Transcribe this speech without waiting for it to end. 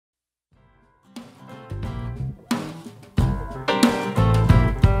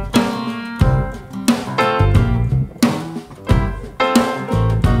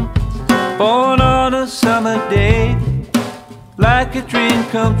Born on a summer day, like a dream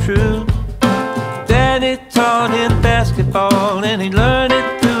come true. Daddy taught him basketball and he learned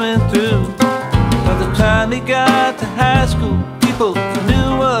it through and through. By the time he got to high school, people knew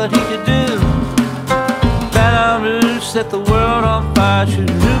what he could do. Baton Rouge set the world on fire,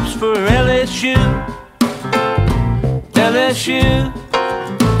 shooting hoops for LSU. LSU.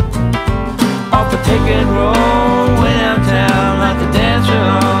 Off the pick and roll, way downtown like a dancer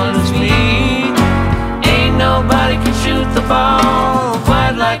on his feet. Ain't nobody can shoot the ball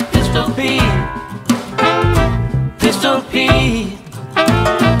quite like Pistol Pete. Pistol Pete.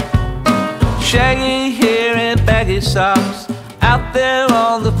 Shaggy hair and baggy socks out there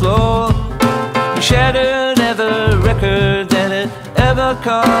on the floor. He shattered every record that had ever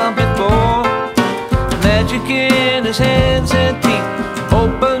come before. Magic in his hands and feet,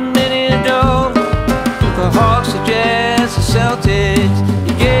 open any door. With the Hawks, the Jazz, the Celtics,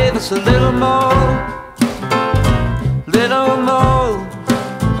 he gave us a little more, little more.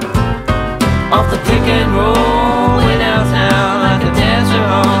 Off the pick and roll, way downtown like a dancer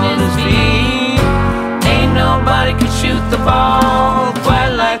on his feet. Ain't nobody can shoot the ball quite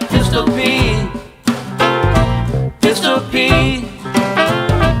like Pistol Pete. Pistol Pete.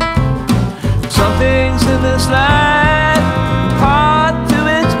 Some things in this life hard to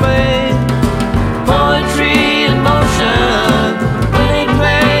explain. Poetry in motion when he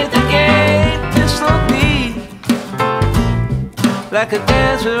played the game. Pistol Pete, like a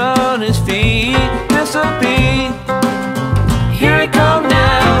dancer on his feet. Pistol Pete, here he come now.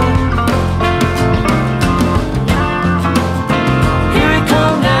 Here he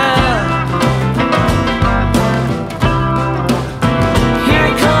come now. Here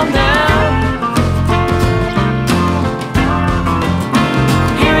he come now.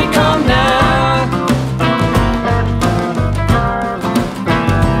 Here he come now.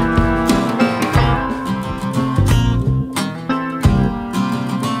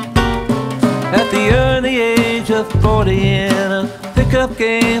 At the early age of 40 in a pickup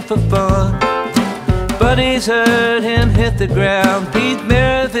game for fun, buddies heard him hit the ground. Pete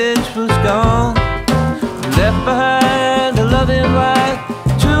Maravich was gone, left behind a loving wife,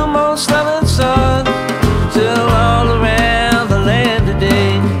 two most loving sons. Still all around the land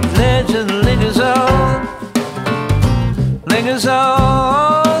today, legend lingers on, lingers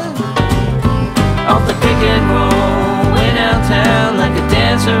on. Off the pick and roll, way downtown like a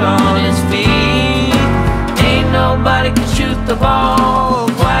dancer on his feet. Ain't nobody can shoot the ball